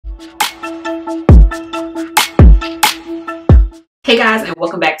Hey guys, and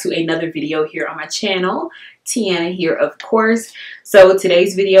welcome back to another video here on my channel. Tiana here, of course. So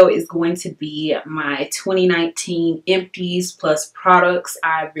today's video is going to be my 2019 Empties plus products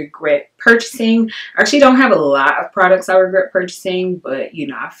I regret purchasing. I actually don't have a lot of products I regret purchasing, but you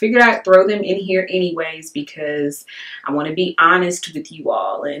know, I figured I'd throw them in here anyways because I want to be honest with you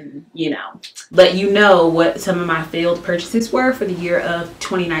all and, you know, let you know what some of my failed purchases were for the year of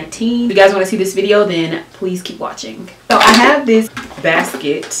 2019. If you guys want to see this video, then please keep watching. So I have this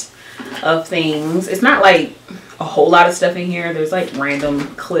basket of things. It's not like a whole lot of stuff in here. There's like random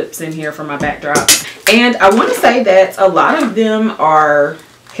clips in here for my backdrop, and I want to say that a lot of them are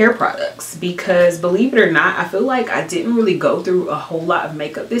hair products because, believe it or not, I feel like I didn't really go through a whole lot of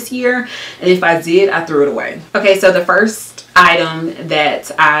makeup this year, and if I did, I threw it away. Okay, so the first item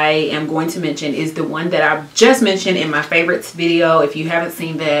that I am going to mention is the one that I just mentioned in my favorites video. If you haven't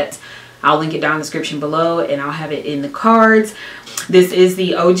seen that, I'll link it down in the description below, and I'll have it in the cards. This is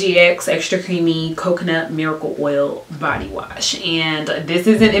the OGX Extra Creamy Coconut Miracle Oil Body Wash, and this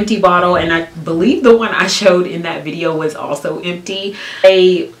is an empty bottle, and I believe the one I showed in that video was also empty.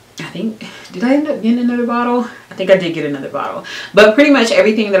 I think, did I end up getting another bottle? I think I did get another bottle, but pretty much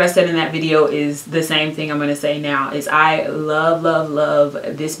everything that I said in that video is the same thing I'm going to say now. Is I love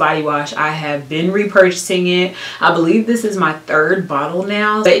this body wash. I have been repurchasing it. I believe this is my third bottle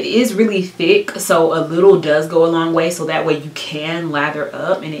now. It is really thick, so a little does go a long way, so that way you can lather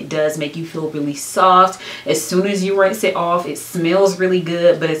up, and it does make you feel really soft. As soon as you rinse it off, it smells really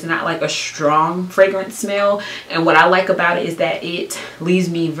good, but it's not like a strong fragrance smell. And what I like about it is that it leaves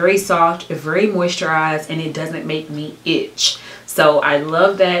me very soft, very moisturized, and it doesn't make me itch. So I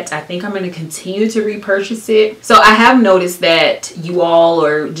love that. I think I'm going to continue to repurchase it. So I have noticed that you all,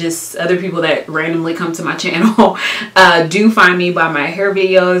 or just other people that randomly come to my channel, do find me by my hair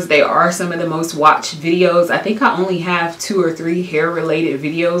videos. They are some of the most watched videos. I think I only have 2 or 3 hair related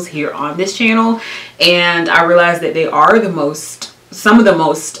videos here on this channel, and I realized that they are some of the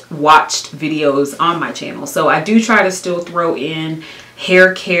most watched videos on my channel. So I do try to still throw in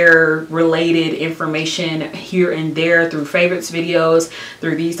hair care related information here and there through favorites videos,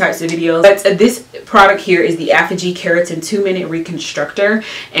 through these types of videos. But this product here is the Apogee Keratin 2-Minute Reconstructor,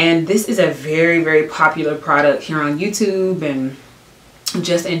 and this is a very popular product here on YouTube and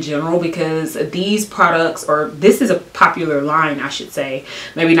just in general, because these products, or this is a popular line I should say,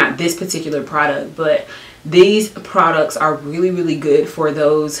 maybe not this particular product, but these products are really good for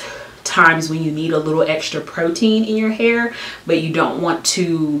those times when you need a little extra protein in your hair, but you don't want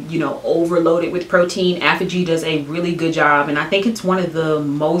to, you know, overload it with protein. Apogee does a really good job, and I think it's one of the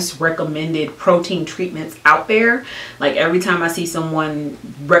most recommended protein treatments out there. Like every time I see someone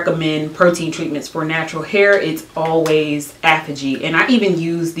recommend protein treatments for natural hair, it's always Apogee. And I even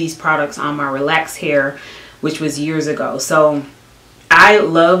use these products on my relaxed hair, which was years ago. So I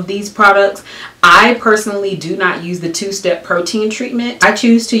love these products. I personally do not use the 2-step protein treatment. I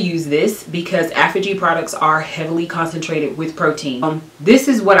choose to use this because Apogee products are heavily concentrated with protein. This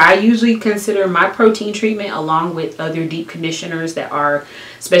is what I usually consider my protein treatment, along with other deep conditioners that are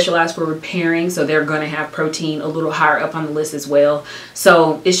specialized for repairing, so they're going to have protein a little higher up on the list as well.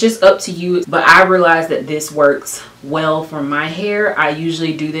 So it's just up to you, but I realize that this works well for my hair. I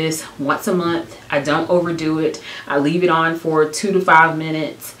usually do this once a month. I don't overdo it. I leave it on for 2 to 5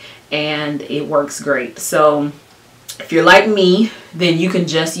 minutes, and it works great. So if you're like me, then you can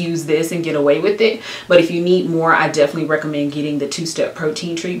just use this and get away with it. But if you need more, I definitely recommend getting the 2-step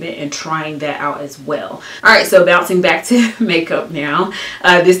protein treatment and trying that out as well. All right, so bouncing back to makeup now.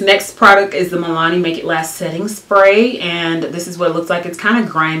 This next product is the Milani Make It Last Setting Spray, and this is what it looks like. It's kind of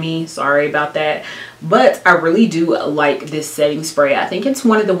grimy, sorry about that, but I really do like this setting spray. I think it's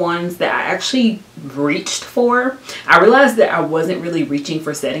one of the ones that I actually reached for. I realized that I wasn't really reaching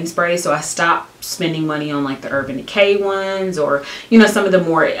for setting spray, so I stopped spending money on like the Urban Decay ones, or you know, some of the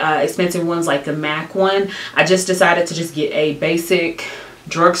more expensive ones like the MAC one. I just decided to just get a basic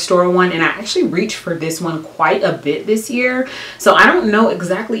drugstore one, and I actually reached for this one quite a bit this year. So I don't know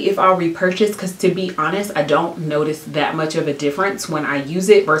exactly if I'll repurchase, because to be honest, I don't notice that much of a difference when I use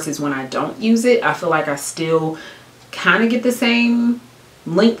it versus when I don't use it. I feel like I still kind of get the same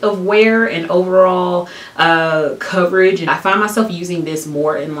length of wear and overall coverage, and I find myself using this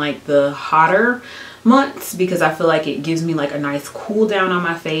more in like the hotter months because I feel like it gives me like a nice cool down on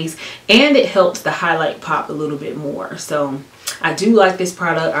my face, and it helps the highlight pop a little bit more. So I do like this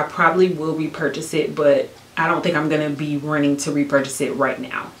product. I probably will repurchase it, but I don't think I'm going to be running to repurchase it right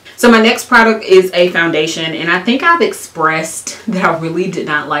now. So my next product is a foundation, and I think I've expressed that I really did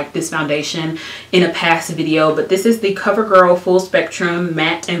not like this foundation in a past video, but this is the CoverGirl Full Spectrum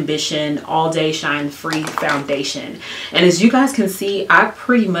Matte Ambition All Day Shine Free Foundation. And as you guys can see, I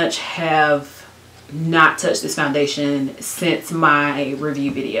pretty much have not touched this foundation since my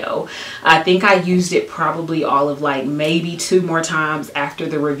review video. I think I used it probably all of like maybe 2 more times after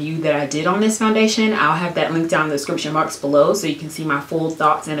the review that I did on this foundation. I'll have that linked down in the description box below so you can see my full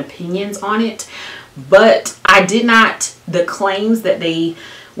thoughts and opinions on it. But I did not, the claims that they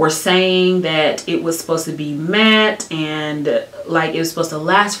were saying that it was supposed to be matte and like it was supposed to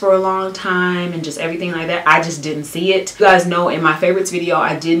last for a long time and just everything like that, I just didn't see it. You guys know in my favorites video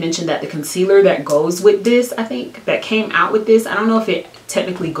I did mention that the concealer that goes with this, I think that came out with this, I don't know if it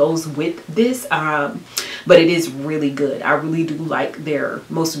technically goes with this, but it is really good. I really do like their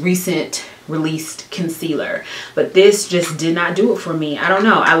most recent released concealer, but this just did not do it for me. I don't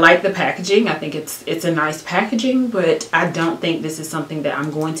know, I like the packaging, I think it's a nice packaging, but I don't think this is something that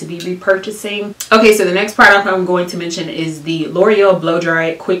I'm going to be repurchasing. Okay, so the next product I'm going to mention is the L'Oreal Blow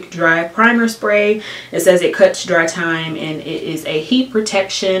Dry Quick Dry Primer Spray. It says it cuts dry time and it is a heat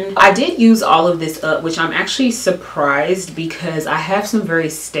protection. I did use all of this up, which I'm actually surprised because I have some very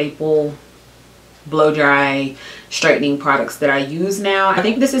staple blow dry straightening products that I use now. I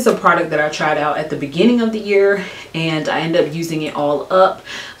think this is a product that I tried out at the beginning of the year and I ended up using it all up.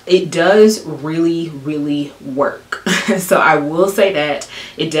 It does really work. So I will say that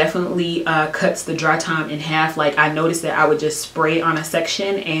it definitely cuts the dry time in half. Like I noticed that I would just spray it on a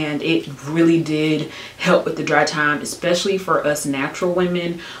section and it really did help with the dry time, especially for us natural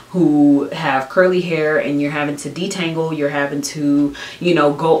women who have curly hair and you're having to detangle, you're having to, you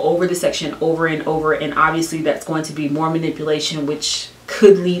know, go over the section over and over, and obviously that's going to be more manipulation, which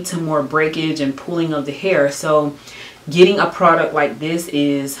could lead to more breakage and pulling of the hair. So getting a product like this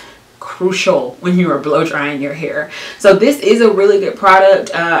is crucial when you are blow drying your hair. So this is a really good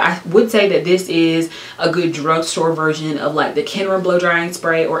product. I would say that this is a good drugstore version of like the Kenra blow drying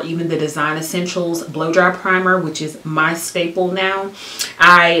spray or even the Design Essentials blow dry primer, which is my staple now.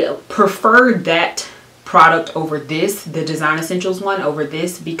 I preferred that product over this, the Design Essentials one over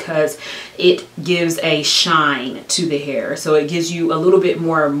this, because it gives a shine to the hair. So it gives you a little bit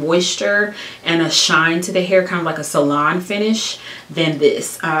more moisture and a shine to the hair, kind of like a salon finish than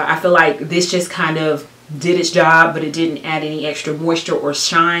this. I feel like this just kind of did its job, but it didn't add any extra moisture or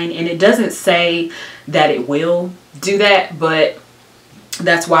shine, and it doesn't say that it will do that, but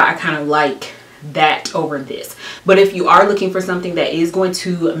that's why I kind of like that over this. But if you are looking for something that is going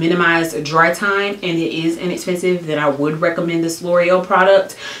to minimize dry time and it is inexpensive, then I would recommend this L'Oreal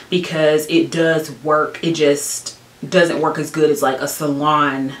product because it does work. It just doesn't work as good as like a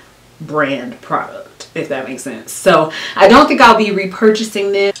salon brand product, if that makes sense. So I don't think I'll be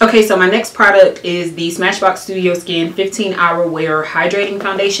repurchasing this. Okay, so my next product is the Smashbox Studio Skin 15-Hour Wear Hydrating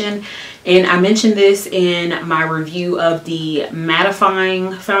Foundation. And I mentioned this in my review of the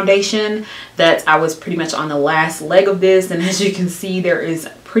mattifying foundation that I was pretty much on the last leg of this. And as you can see, there is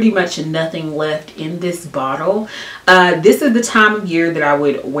pretty much nothing left in this bottle. This is the time of year that I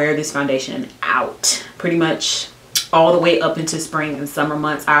would wear this foundation out. Pretty much all the way up into spring and summer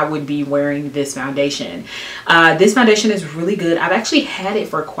months, I would be wearing this foundation. This foundation is really good. I've actually had it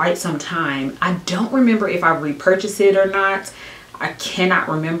for quite some time. I don't remember if I repurchased it or not. I cannot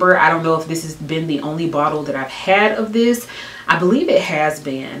remember. I don't know if this has been the only bottle that I've had of this. I believe it has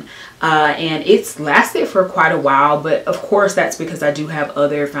been. And it's lasted for quite a while, but of course that's because I do have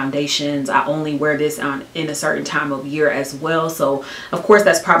other foundations. I only wear this in a certain time of year as well. So of course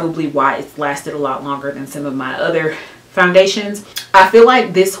that's probably why it's lasted a lot longer than some of my other foundations. I feel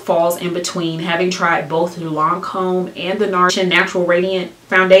like this falls in between, having tried both the Lancome and the NARS Natural Radiant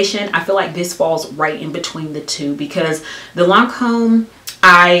foundation. I feel like this falls right in between the two because the Lancome,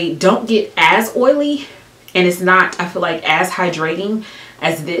 I don't get as oily and it's not, I feel like, as hydrating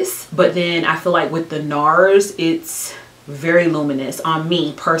as this, but then I feel like with the NARS it's very luminous on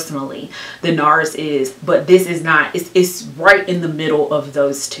me personally. The NARS is, but this is not. It's right in the middle of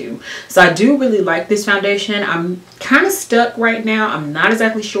those two. So I do really like this foundation. I'm kind of stuck right now. I'm not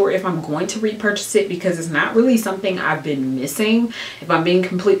exactly sure if I'm going to repurchase it because it's not really something I've been missing, if I'm being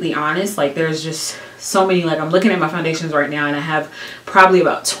completely honest. Like there's just so many, like I'm looking at my foundations right now and I have probably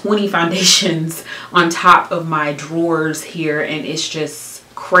about 20 foundations on top of my drawers here and it's just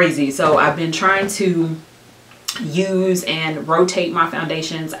crazy. So I've been trying to use and rotate my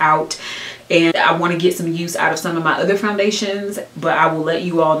foundations out and I want to get some use out of some of my other foundations, but I will let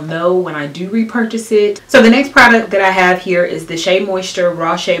you all know when I do repurchase it. So the next product that I have here is the Shea Moisture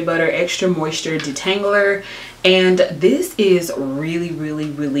Raw Shea Butter Extra Moisture Detangler. And this is really,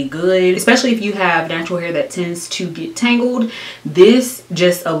 really, really good, especially if you have natural hair that tends to get tangled. This,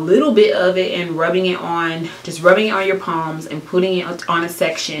 just a little bit of it and rubbing it on, just rubbing it on your palms and putting it on a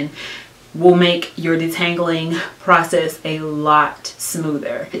section will make your detangling process a lot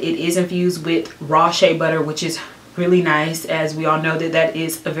smoother. It is infused with raw shea butter, which is really nice, as we all know that that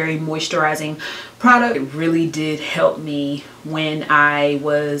is a very moisturizing product. It really did help me when I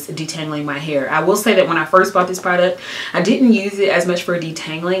was detangling my hair. I will say that when I first bought this product, I didn't use it as much for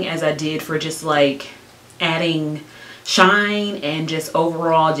detangling as I did for just like adding shine and just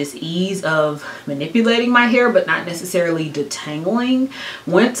overall just ease of manipulating my hair, but not necessarily detangling.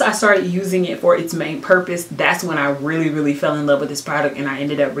 Once I started using it for its main purpose, that's when I really fell in love with this product, and I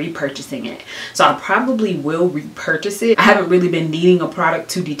ended up repurchasing it. So I probably will repurchase it. I haven't really been needing a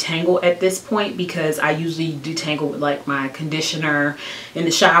product to detangle at this point, because I usually detangle with like my conditioner in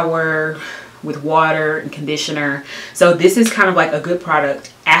the shower with water and conditioner. So this is kind of like a good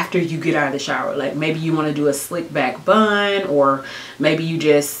product after you get out of the shower. Like maybe you want to do a slick back bun, or maybe you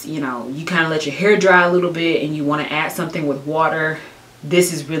just, you know, you kind of let your hair dry a little bit and you want to add something with water.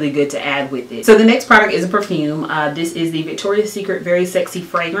 This is really good to add with it. So the next product is a perfume. This is the Victoria's Secret Very Sexy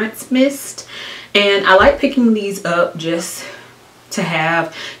Fragrance Mist, and I like picking these up just to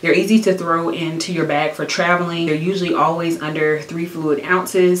have. They're easy to throw into your bag for traveling. They're usually always under 3 fluid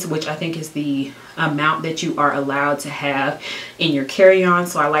ounces, which I think is the amount that you are allowed to have in your carry-on.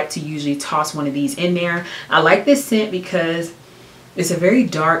 So I like to usually toss one of these in there. I like this scent because it's a very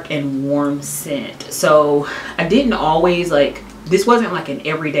dark and warm scent. So I didn't always like, this wasn't like an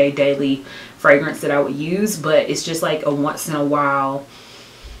everyday daily fragrance that I would use, but it's just like a once in a while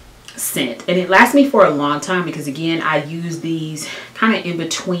scent, and it lasts me for a long time because again I use these kind of in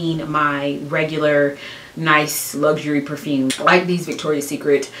between my regular nice luxury perfumes. I like these Victoria's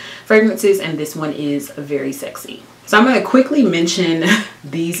Secret fragrances, and this one is very sexy. So I'm going to quickly mention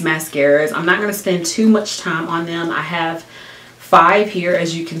these mascaras. I'm not going to spend too much time on them. I have 5 here,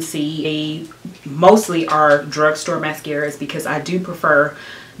 as you can see. They mostly are drugstore mascaras because I do prefer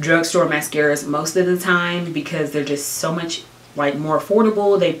drugstore mascaras most of the time because they're just so much like more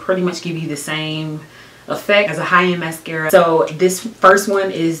affordable. They pretty much give you the same effect as a high-end mascara. So this first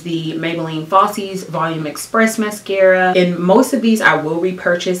one is the Maybelline Falsies Volume Express mascara, and most of these I will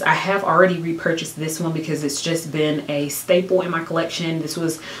repurchase. I have already repurchased this one because it's just been a staple in my collection. This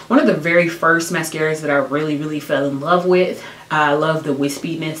was one of the very first mascaras that I really fell in love with. I love the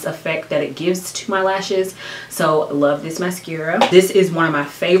wispiness effect that it gives to my lashes, so love this mascara. This is one of my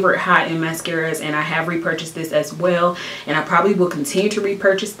favorite high-end mascaras, and I have repurchased this as well, and I probably will continue to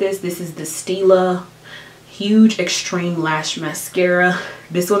repurchase this. This is the Stila Huge Extreme Lash Mascara.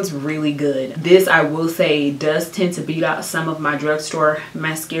 This one's really good. This, I will say, does tend to beat out some of my drugstore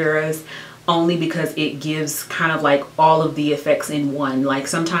mascaras, only because it gives kind of like all of the effects in one. Like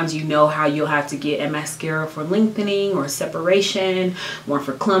sometimes you know how you'll have to get a mascara for lengthening or separation, one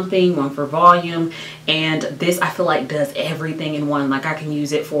for clumping, one for volume, and this I feel like does everything in one. Like I can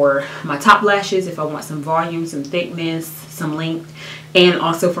use it for my top lashes if I want some volume, some thickness, some length, and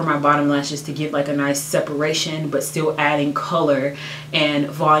also for my bottom lashes to give like a nice separation but still adding color and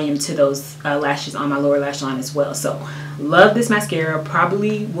volume to those lashes on my lower lash line as well. So love this mascara.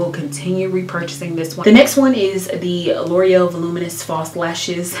 Probably will continue repurchasing this one. The next one is the L'Oreal Voluminous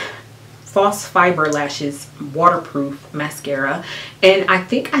False Fiber Lashes Waterproof Mascara, and I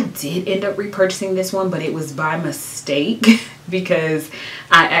think I did end up repurchasing this one, but it was by mistake because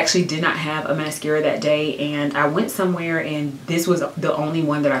I actually did not have a mascara that day, and I went somewhere and this was the only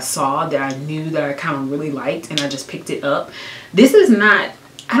one that I saw that I knew that I kind of really liked, and I just picked it up. This is not,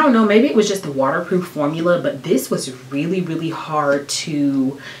 I don't know, maybe it was just the waterproof formula, but this was really hard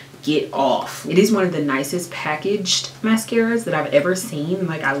to get off. It is one of the nicest packaged mascaras that I've ever seen.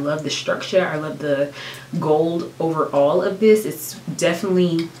 Like I love the structure, I love the gold overall of this. It's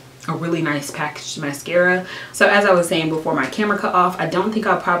definitely a really nice packaged mascara. So as I was saying before my camera cut off, I don't think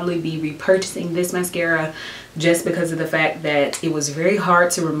I'll probably be repurchasing this mascara just because of the fact that it was very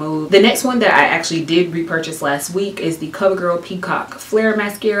hard to remove. The next one that I actually did repurchase last week is the CoverGirl Peacock Flare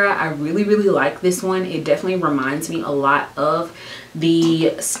Mascara. I really like this one. It definitely reminds me a lot of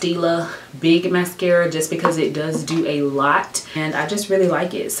the Stila Big Mascara just because it does do a lot, and I just really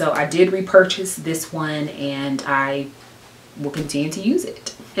like it. So I did repurchase this one, and I will continue to use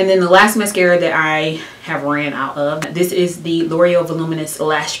it. And then the last mascara that I have ran out of, this is the L'Oreal Voluminous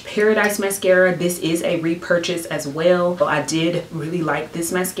Lash Paradise Mascara. This is a repurchase as well. I did really like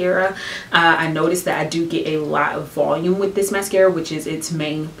this mascara. I noticed that I do get a lot of volume with this mascara, which is its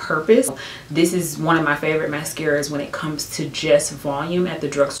main purpose. This is one of my favorite mascaras when it comes to just volume at the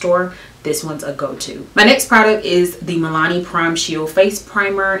drugstore. This one's a go-to. My next product is the Milani Prime Shield Face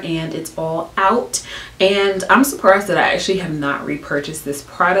Primer, and it's all out. And I'm surprised that I actually have not repurchased this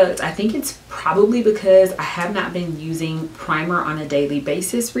product. I think it's probably because I have not been using primer on a daily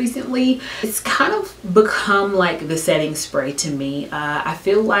basis recently. It's kind of become like the setting spray to me. I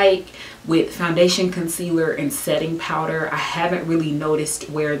feel like with foundation, concealer, and setting powder, I haven't really noticed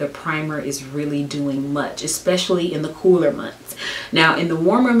where the primer is really doing much, especially in the cooler months. Now in the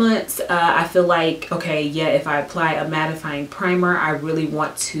warmer months, I feel like, okay, yeah, if I apply a mattifying primer, I really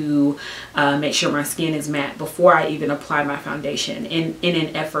want to make sure my skin is matte before I even apply my foundation in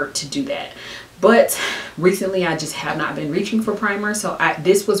an effort to do that. But recently I just have not been reaching for primer, so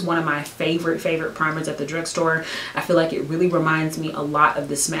this was one of my favorite primers at the drugstore. I feel like it really reminds me a lot of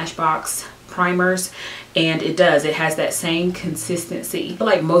the Smashbox primers, and it does. It has that same consistency. I feel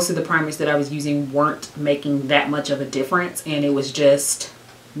like most of the primers that I was using weren't making that much of a difference, and it was just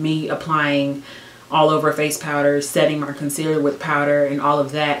me applying all over face powder, setting my concealer with powder, and all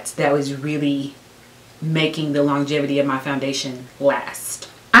of that was really making the longevity of my foundation last.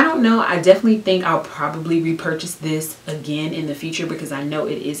 I don't know. I definitely think I'll probably repurchase this again in the future because I know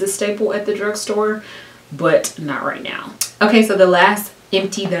it is a staple at the drugstore, but not right now. Okay, so the last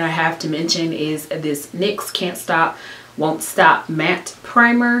empty that I have to mention is this NYX Can't Stop Won't Stop Matte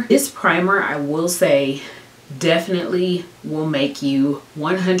Primer. This primer, I will say, definitely will make you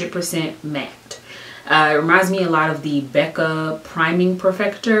 100% matte. It reminds me a lot of the Becca Priming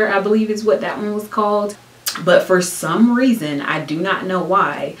Perfector, I believe is what that one was called. But for some reason, I do not know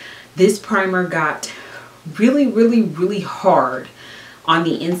why, this primer got really hard on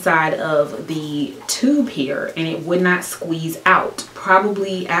the inside of the tube here, and it would not squeeze out.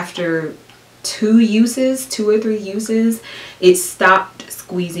 Probably after 2 or 3 uses, it stopped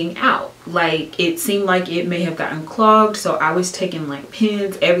squeezing out. Like, it seemed like it may have gotten clogged, so I was taking like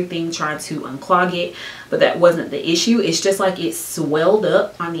pins, everything, trying to unclog it, but that wasn't the issue. It's just like it swelled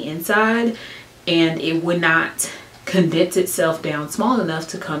up on the inside and it would not condense itself down small enough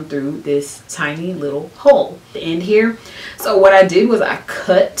to come through this tiny little hole in here. So what I did was I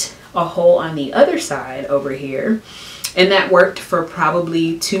cut a hole on the other side over here, and that worked for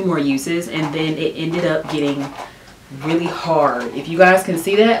probably 2 more uses, and then it ended up getting really hard. If you guys can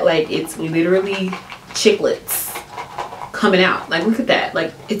see that, like, it's literally chiclets coming out. Like, look at that.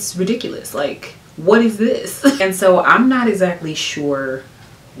 Like, it's ridiculous. Like, what is this? And so I'm not exactly sure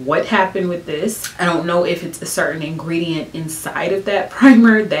what happened with this. I don't know if it's a certain ingredient inside of that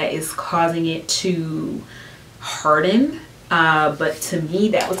primer that is causing it to harden, but to me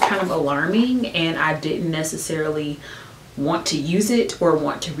that was kind of alarming, and I didn't necessarily want to use it or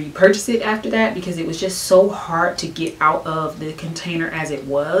want to repurchase it after that because it was just so hard to get out of the container as it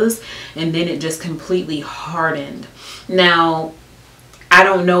was, and then it just completely hardened. Now I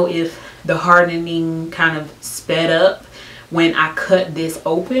don't know if the hardening kind of sped up when I cut this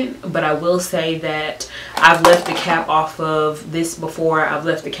open, but I will say that I've left the cap off of this before. I've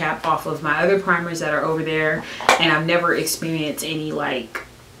left the cap off of my other primers that are over there, and I've never experienced any like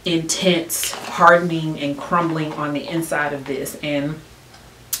intense hardening and crumbling on the inside of this, and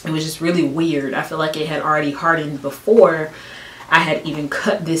it was just really weird. I feel like it had already hardened before I had even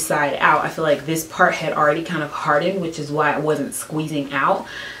cut this side out. I feel like this part had already kind of hardened, which is why it wasn't squeezing out.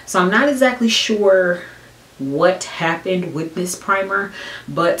 So I'm not exactly sure what happened with this primer,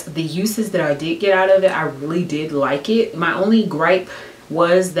 but the uses that I did get out of it, I really did like it. My only gripe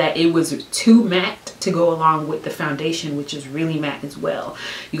was that it was too matte to go along with the foundation, which is really matte as well.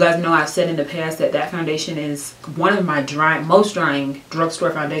 You guys know I've said in the past that that foundation is one of my most drying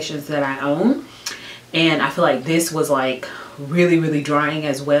drugstore foundations that I own, and I feel like this was like really drying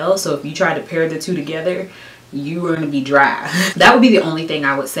as well. So if you try to pair the two together, you are going to be dry. That would be the only thing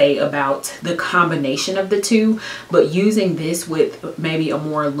I would say about the combination of the two, but using this with maybe a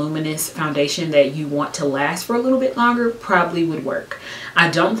more luminous foundation that you want to last for a little bit longer probably would work. I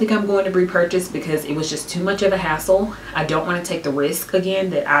don't think I'm going to repurchase because it was just too much of a hassle. I don't want to take the risk again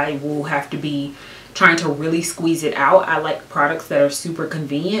that I will have to be trying to really squeeze it out. I like products that are super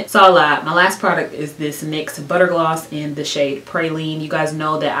convenient. So I lied. My last product is this NYX Butter Gloss in the shade Praline. You guys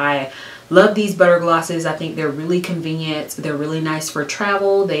know that I Love these butter glosses. I think they're really convenient. They're really nice for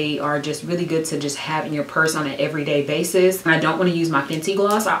travel. They are just really good to just have in your purse on an everyday basis. And I don't want to use my Fenty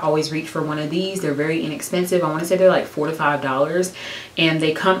gloss. I always reach for one of these. They're very inexpensive. I want to say they're like $4 to $5, and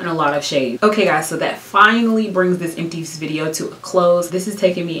they come in a lot of shades. Okay guys, so that finally brings this Empties video to a close. This has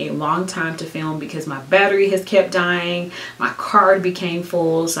taken me a long time to film because my battery has kept dying. My card became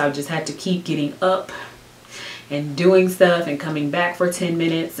full, so I just had to keep getting up and doing stuff and coming back for 10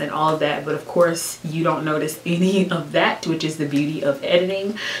 minutes and all of that. But of course you don't notice any of that, which is the beauty of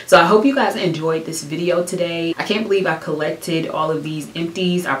editing. So I hope you guys enjoyed this video today. I can't believe I collected all of these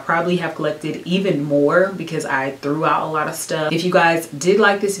Empties. I probably have collected even more because I threw out a lot of stuff. If you guys did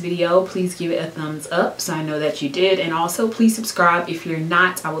like this video, please give it a thumbs up so I know that you did, and also please subscribe if you're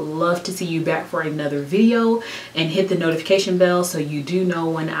not. I would love to see you back for another video, and hit the notification bell so you do know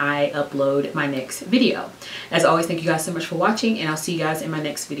when I upload my next video. As always, thank you guys so much for watching, and I'll see you guys in my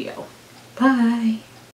next video. Bye.